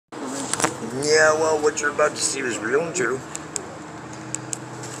Yeah, well, what you're about to see is real and true.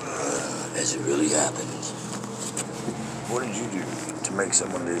 As it really happened. What did you do to make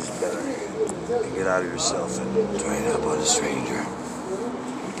someone days better? And get out of yourself and try it up on a stranger.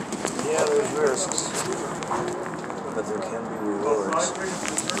 Yeah, there's risks. But there can be rewards.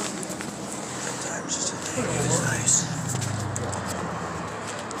 Sometimes just a thank you is nice.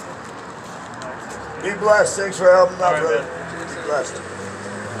 Be blessed. Thanks for helping out, brother. Be blessed.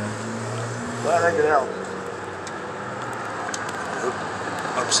 Glad I could help.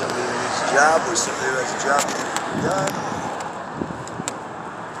 Up somebody who needs a job, or somebody who has a job that needs to be done.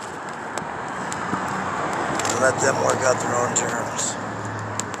 And let them work out their own terms.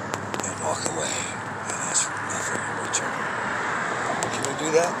 And walk away and ask for nothing in return. Can we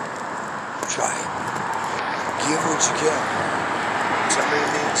do that? Try it. Give what you can. Somebody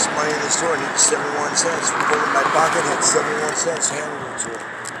needs money in the store, needs 71 cents. We put it in my pocket, had 71 cents, handed it to her.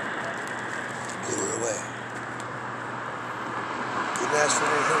 Blew it away. Didn't ask for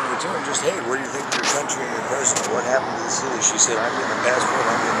anything in return, just, hey, what do you think of your country and your president? What happened to the city? She said, I'm getting a passport,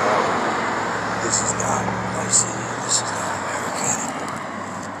 I'm getting all of it. This is not my city, this is not America.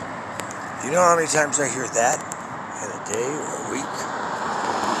 You know how many times I hear that in a day or a week?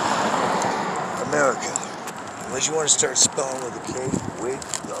 America. Unless you want to start spelling with a K, wake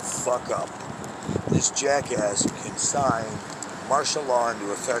the fuck up. This jackass can sign martial law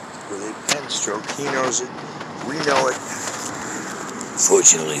into effect with a pen stroke. He knows it. We know it.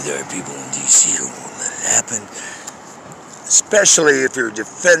 Fortunately, there are people in D.C. who won't let it happen. Especially if you're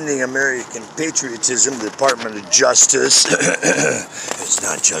defending American patriotism, the Department of Justice. It's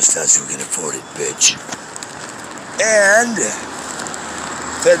not just us who can afford it, bitch. And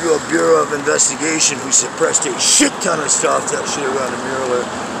Federal Bureau of Investigation, who suppressed a shit ton of stuff that should have gone to Mueller,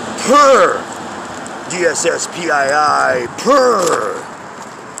 per DSS PII, per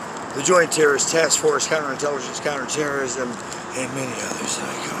the Joint Terrorist Task Force, Counterintelligence, Counterterrorism, and many others that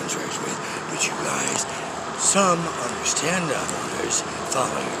I contract with. But you guys, some understand others,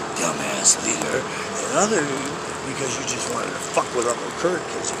 following your dumbass leader, and others because you just wanted to fuck with Uncle Kurt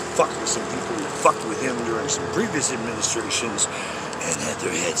because you fucked with some people who fucked with him during some previous administrations and had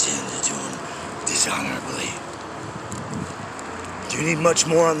their heads handed to him dishonorably. Do you need much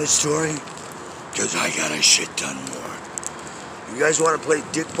more on this story? Because I got a shit ton more. You guys want to play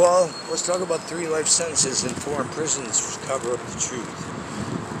dick ball? Let's talk about 3 life sentences in foreign prisons to cover up the truth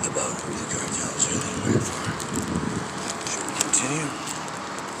about who the cartels really work for. Should we continue?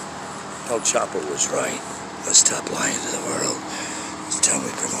 El Chapo was right. Let's stop lying to the world. It's time we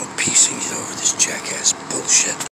promote peace and get over this jackass bullshit.